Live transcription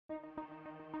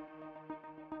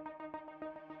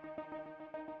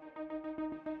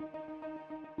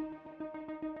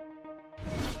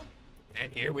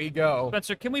And here we go.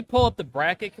 Spencer, can we pull up the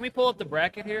bracket? Can we pull up the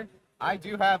bracket here? I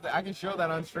do have. I can show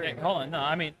that on stream. Hold on. No,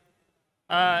 I mean,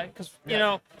 because you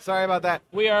know. Sorry about that.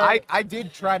 We are. I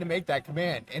did try to make that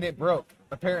command and it broke.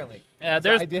 Apparently. Yeah,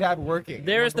 so I did have it working.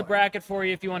 There's the bracket for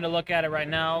you if you want to look at it right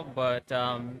now. But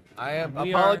I am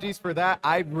apologies for that.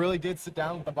 I really did sit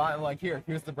down with the bottom like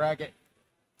here's the bracket.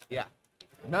 Yeah.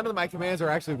 None of my commands are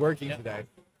actually working today.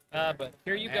 But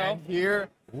here you go. And here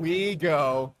we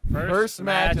go. First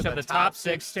match of the top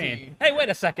 16. Hey, wait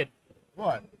a second.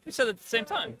 What? You said it at the same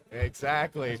time.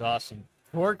 Exactly. That's awesome.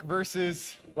 Quark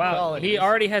versus Colinies. He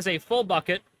already has a full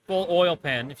bucket, full oil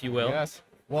pan, if you will. Yes.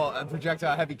 Well, a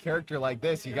projectile heavy character like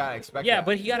this, you gotta expect. Yeah, that.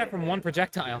 but he got it from one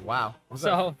projectile. Wow. Was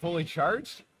that fully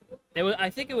charged? It was. I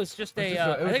think it was just a.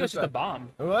 I think it was just a bomb.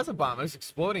 It was a bomb. It was an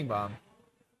exploding bomb.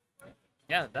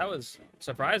 Yeah, that was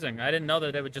surprising. I didn't know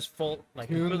that it would just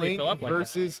completely fill up like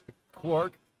versus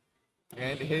Quark,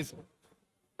 and his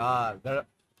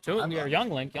Young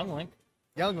Link.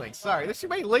 Young Link. Sorry, there's too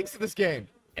many links in this game.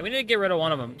 And we need to get rid of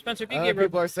one of them. Spencer, if you get rid.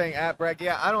 People are saying at bracket.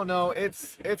 Yeah, I don't know.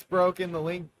 It's broken.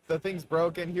 The thing's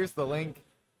broken. Here's the link.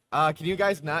 Can you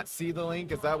guys not see the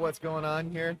link? Is that what's going on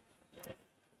here?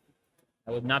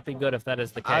 That would not be good if that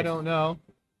is the case. I don't know.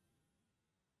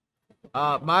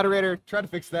 Moderator, try to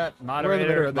fix that.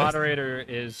 Moderator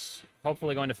is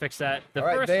hopefully going to fix that. The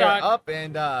first they are up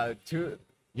and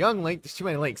Young Link. There's too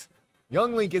many links.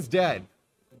 Young Link is dead.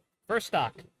 First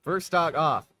stock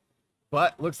off.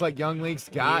 But looks like Young Link's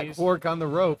got Quark on the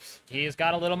ropes. He's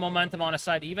got a little momentum on his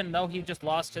side, even though he just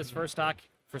lost his first stock.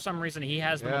 For some reason, he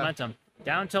has the momentum.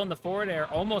 Down tilt in the forward air,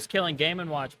 almost killing Game &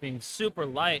 Watch, being super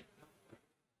light.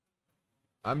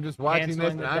 I'm just watching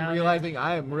this, and I'm realizing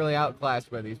I am really outclassed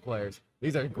by these players.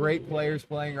 These are great players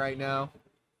playing right now.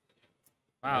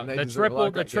 Wow, the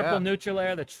triple neutral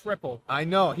air, the triple. I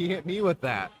know, he hit me with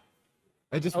that.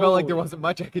 It just felt like there wasn't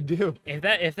much I could do. If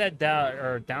that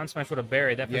down smash would have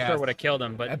buried, that for sure would have killed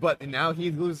him. But now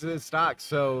he loses his stock,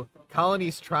 so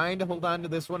Colinies trying to hold on to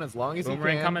this one as long as he can.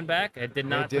 Boomerang coming back, it did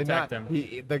not protect him.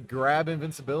 The grab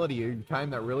invincibility, you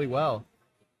timed that really well.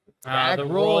 The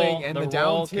rolling and the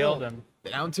down tilt killed him. The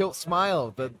down tilt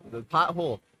smile, the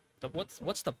pothole. What?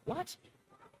 What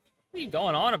are you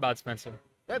going on about, Spencer?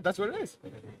 Yeah, that's what it is.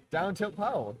 Down tilt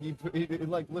pothole. He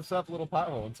like lifts up a little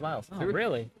pothole and smiles. Oh,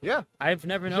 really? Yeah. I've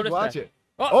never noticed watch that. It.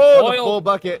 Oh, the full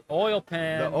bucket. Oil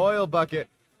pan. The oil bucket.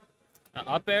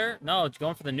 Up air? No, it's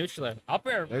going for the neutral air. Up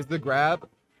air. There's the grab.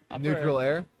 Neutral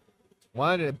air.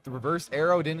 One, the reverse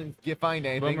arrow didn't find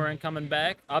anything. Boomerang coming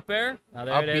back. Up air. Now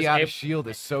there Up it is. out of shield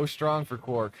is so strong for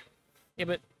Quark. Yeah,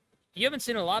 but you haven't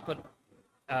seen it a lot, but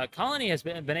Colony has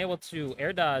been able to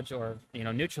air dodge or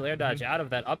neutral air dodge out of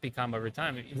that uppy combo every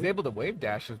time. He's able to wave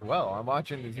dash as well. I'm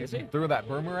watching. Through that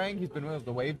boomerang, he's been able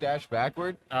to wave dash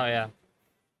backward. Oh yeah.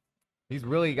 He's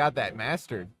really got that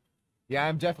mastered. Yeah,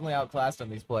 I'm definitely outclassed on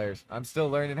these players. I'm still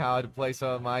learning how to play some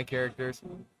of my characters.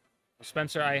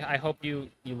 Spencer, I hope you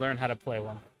learn how to play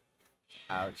one.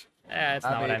 Ouch. That's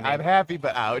not what I mean. I'm happy,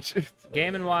 but ouch.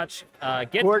 Game & Watch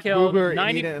gets Quark, killed, Boober,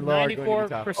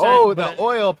 94%. Oh, the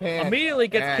oil pan. Immediately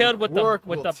gets killed with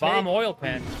the bomb oil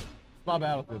pan. My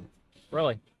battlefield.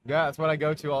 Really? Yeah, that's what I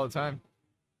go to all the time.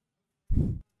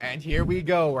 And here we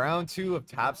go, round 2 of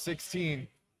top 16.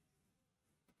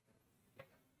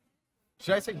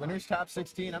 Should I say winners top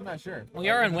 16? I'm not sure. We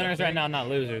are in winners right now, not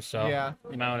losers, so yeah.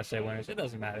 You might want to say winners. It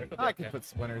doesn't matter. I can put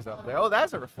some winners up there. Oh, that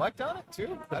has a reflect on it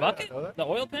too. The bucket? The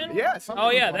oil pan? Yeah. Oh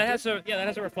yeah, that has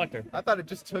a reflector. I thought it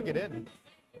just took it in.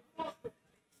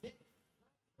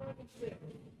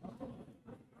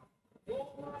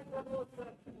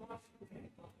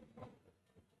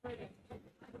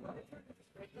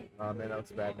 Oh man, that looks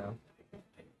bad now.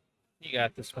 You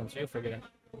got this one, so you'll figure it out.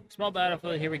 Small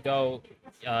battlefield, here we go.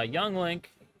 Young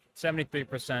Link,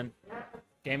 73%.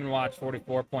 Game & Watch,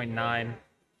 44.9. I don't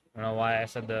know why I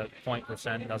said the point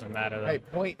percent. Doesn't matter, though. Hey,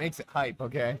 point makes it hype,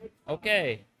 okay?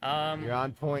 Okay. You're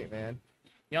on point, man.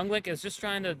 Young Link is just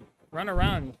trying to run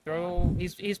around, throw.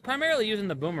 He's primarily using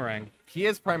the boomerang. He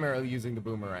is primarily using the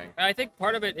boomerang. I think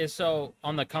part of it is so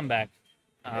on the comeback.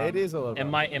 It is a little.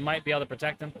 It might be able to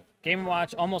protect him. Game &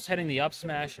 Watch almost hitting the up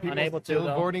smash, unable to. Still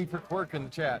voting for Quark in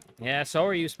the chat. Yeah, so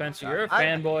are you, Spencer. You're a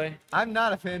fanboy. I'm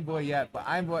not a fanboy yet, but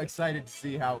I'm excited to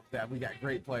see that we got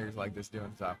great players like this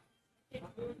doing stuff.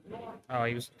 Oh,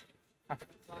 he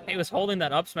was holding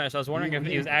that up smash. I was wondering if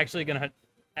he was actually gonna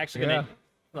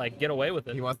like get away with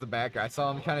it. He wants the back. I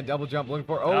saw him kind of double jump looking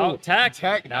for. Tech.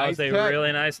 That was a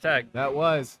really nice tech. That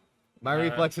was. My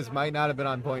reflexes might not have been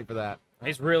on point for that.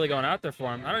 He's really going out there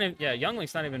for him. I don't even. Yeah, Young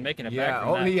Link's not even making it back.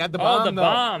 Yeah. He had the bomb. The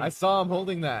bomb. I saw him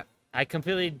holding that. I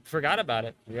completely forgot about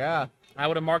it. Yeah. I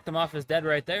would have marked him off as dead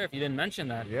right there if you didn't mention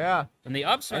that. Yeah. And the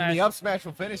up smash. And the up smash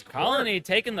will finish. Colony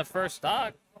taking the first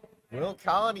stock. Will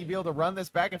Colony be able to run this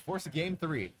back and force a game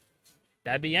 3?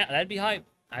 That'd be hype.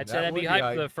 I'd say that'd be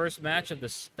hype for the first match of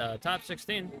the top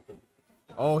 16.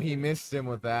 Oh, he missed him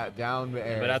with that down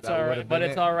air. But that's all right. But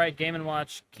it's all right. Game &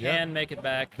 Watch can make it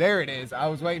back. There it is. I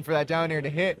was waiting for that down air to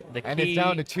hit, and it's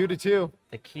down to 2-2.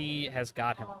 The key has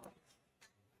got him.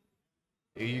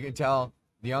 You can tell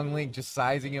the young Link just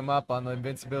sizing him up on the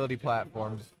invincibility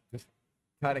platform, just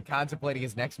kind of contemplating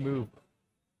his next move.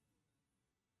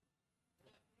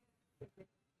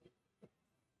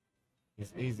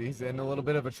 He's in a little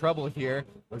bit of a trouble here.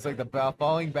 Looks like the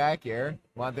falling back air.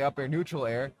 Want the up air, neutral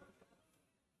air.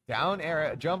 Down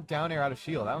air, jump down air out of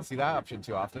shield. I don't see that option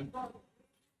too often.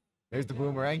 There's the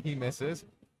boomerang. He misses.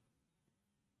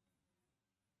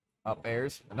 Up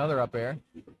airs. Another up air.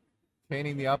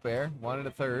 Chaining the up air. Wanted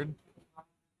a third.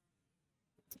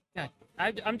 Yeah,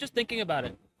 I'm just thinking about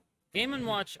it. Game &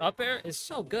 Watch up air is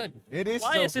so good. It is.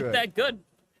 Why is it that good?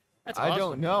 That's awesome. I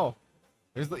don't know.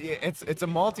 It's a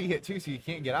multi-hit too, so you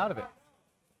can't get out of it.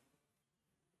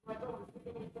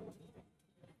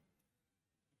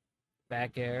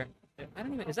 Back air. I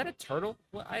don't even. Is that a turtle?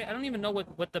 Well, I don't even know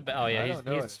what the. Oh yeah,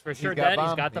 he's for sure dead.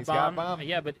 He's got the bomb.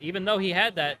 Yeah, but even though he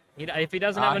had that, if he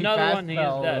doesn't have another one, he is dead.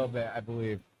 A little bit, I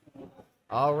believe.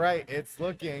 All right, it's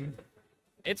looking.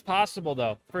 It's possible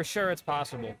though. For sure, it's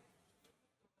possible.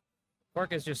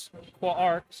 Quark is just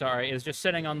is just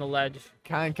sitting on the ledge.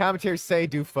 Commentators say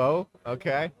Dufault.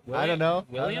 Okay. I don't know.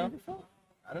 William?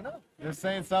 I don't know. You're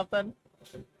saying something?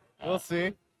 We'll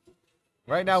see.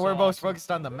 Right now, we're most focused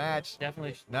on the match.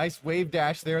 Definitely. Nice wave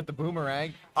dash there at the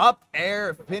boomerang. Up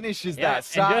air finishes that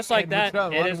shot. And just like that,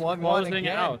 it is closing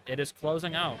out. It is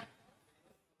closing out.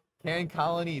 Can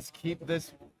Colonies keep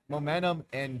this momentum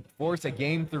and force a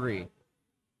game 3?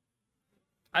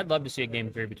 I'd love to see a game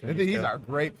 3 between these two. Are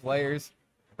great players.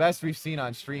 Best we've seen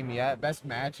on stream yet. Best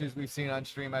matches we've seen on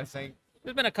stream, I think.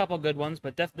 There's been a couple good ones,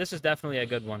 but this is definitely a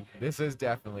good one. This is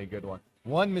definitely a good one.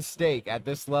 One mistake at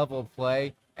this level of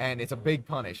play, and it's a big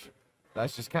punish.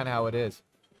 That's just kind of how it is.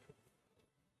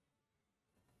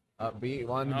 Up B,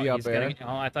 wanted to be up air.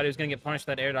 I thought he was going to get punished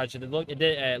that air dodge.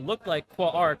 It looked like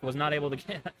Quark was not able to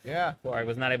get. Yeah. Quark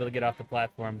was not able to get off the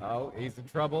platform. Oh, he's in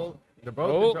trouble. They're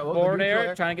both in trouble. Forward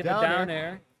air, trying to get the down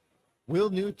air. Will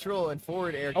neutral and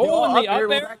forward air. Oh, and the up air.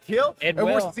 Will that kill? It and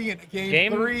will. We're seeing a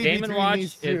game 3 Game between & Watch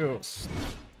these two.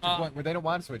 Where they don't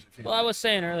want to switch it. Well, I was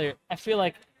saying earlier, I feel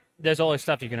like there's always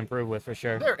stuff you can improve with for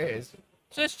sure. There is.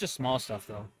 So it's just small stuff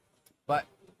though. But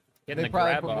getting they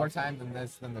probably put more time in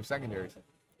this than their secondaries.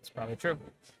 It's probably true.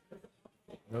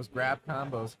 Those grab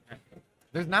combos.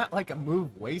 There's not like a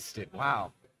move wasted.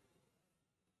 Wow.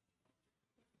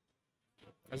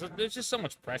 There's just so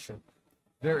much pressure.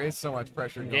 There is so much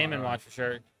pressure. Game & Watch for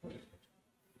sure.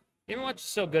 Game & Watch is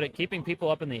so good at keeping people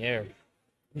up in the air.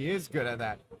 He is good at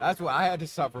that. That's what I had to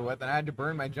suffer with, and I had to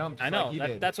burn my jumps. I know.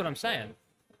 That's what I'm saying.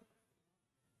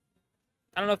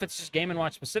 I don't know if it's just Game &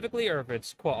 Watch specifically, or if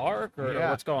it's Quark, or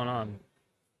what's going on.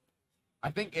 I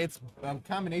think it's a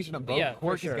combination of both. Yeah,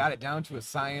 Quark has got it down to a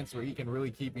science where he can really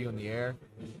keep you in the air.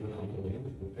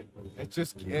 It's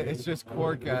just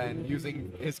Quark and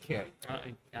using his kit.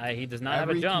 He does not have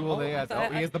a jump. Tool he has.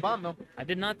 He has the bomb though. I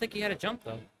did not think he had a jump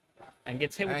though, and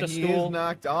gets hit with the he stool. Is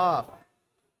knocked off.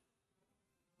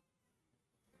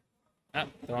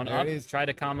 Throwing up. Tried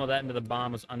to combo that into the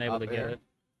bomb. Was unable to get it.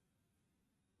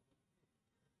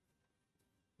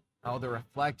 Oh, the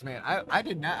reflect, man. I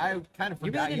did not. I kind of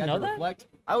forgot you had know to reflect.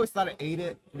 I always thought it ate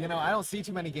it. You know, I don't see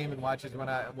too many Game & Watches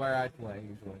where I play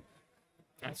usually.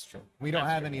 That's true. We don't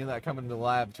have any of that coming to the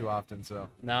lab too often, so.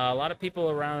 No, a lot of people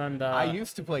around. I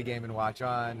used to play Game & Watch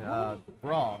on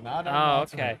Brawl, not on. Oh,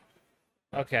 okay.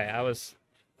 Okay, I was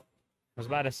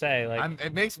about to say like.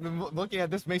 It makes me looking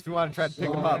at this makes me want to try to pick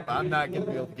him up. I'm not gonna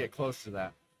be able to get close to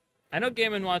that. I know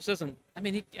Game & Watch doesn't.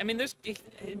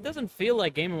 It doesn't feel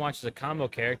like Game & Watch is a combo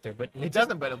character, but it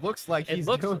doesn't. But it looks like he's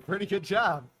doing a pretty good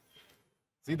job.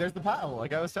 See, there's the pothole,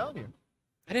 like I was telling you.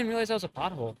 I didn't realize that was a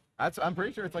pothole. I'm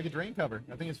pretty sure it's like a drain cover.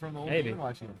 I think it's from the old Game &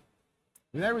 Watch.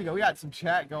 There we go. We got some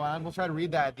chat going on. We'll try to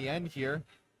read that at the end here.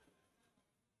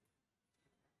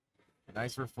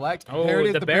 Nice reflect. Oh, there it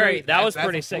is, the berry. That was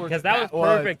pretty sick because that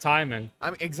was perfect timing.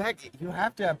 Exactly. You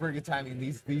have to have pretty good timing.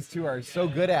 These two are so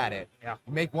good at it. Yeah.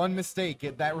 You make one mistake,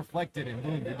 get that reflected, and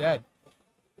boom, you're dead.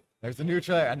 There's the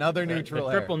neutral air, another neutral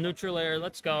air. Triple neutral air.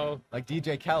 Let's go. Like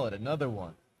DJ Khaled, another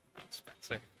one.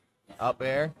 Spencer. Up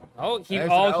air. Oh,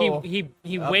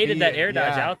 he waited that air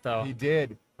dodge out though. He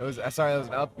did. That was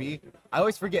an up B. I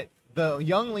always forget the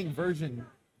young Link version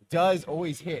does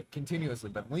always hit continuously,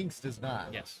 but Link's does not.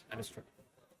 Yes, that is true.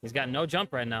 He's got no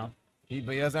jump right now.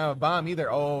 But he doesn't have a bomb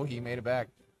either. Oh, he made it back.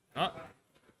 Oh.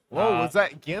 Whoa, was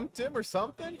that gimped him or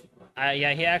something?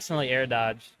 Yeah, he accidentally air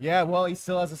dodged. Yeah, well, he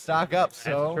still has a stock up,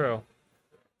 so. That's true.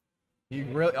 He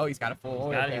really. Oh, he's got a full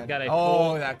oil pan. got a oh,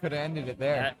 full, that could have ended it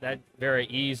there. That very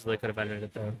easily could have ended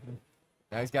it there.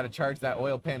 Now he's got to charge that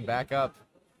oil pan back up.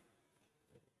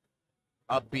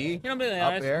 Up B. You know, I'm being up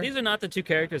honest, there. these are not the two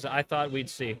characters I thought we'd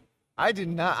see. I did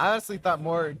not. I honestly thought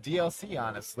more DLC,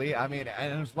 honestly. I mean,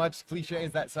 and as much cliche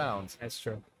as that sounds. That's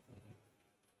true.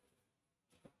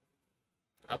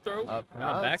 Up throw? Up,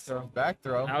 Back throw. Back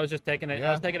throw. I was just taking it.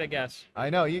 I was taking a guess. I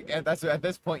know. That's at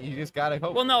this point you just gotta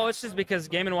hope. Well, no, it's just because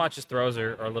Game & Watch's throws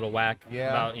are a little whack. Yeah.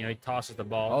 About, he tosses the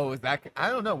ball. Oh, is that? I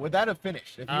don't know. Would that have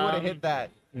finished if you would have hit that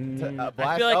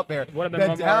blast feel like up air? would have been The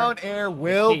one down more air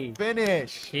will key.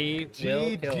 finish. He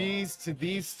will kill. GG's to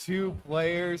these two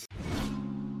players.